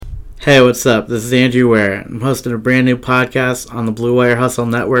Hey, what's up? This is Andrew Ware. I'm hosting a brand new podcast on the Blue Wire Hustle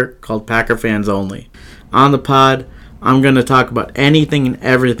Network called Packer Fans Only. On the pod, I'm going to talk about anything and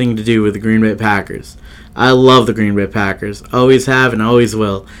everything to do with the Green Bay Packers. I love the Green Bay Packers, always have and always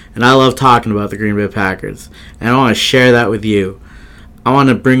will, and I love talking about the Green Bay Packers, and I want to share that with you. I want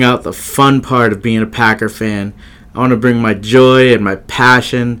to bring out the fun part of being a Packer fan. I want to bring my joy and my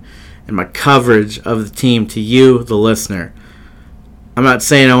passion and my coverage of the team to you, the listener. I'm not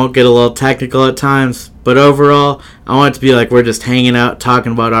saying I won't get a little technical at times, but overall, I want it to be like we're just hanging out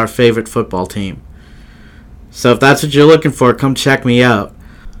talking about our favorite football team. So if that's what you're looking for, come check me out.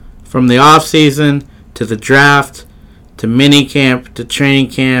 From the off season to the draft to mini camp to training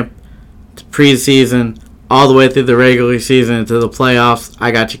camp to preseason, all the way through the regular season to the playoffs,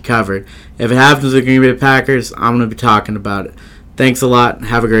 I got you covered. If it happens with the Green Bay Packers, I'm going to be talking about it. Thanks a lot and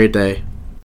have a great day.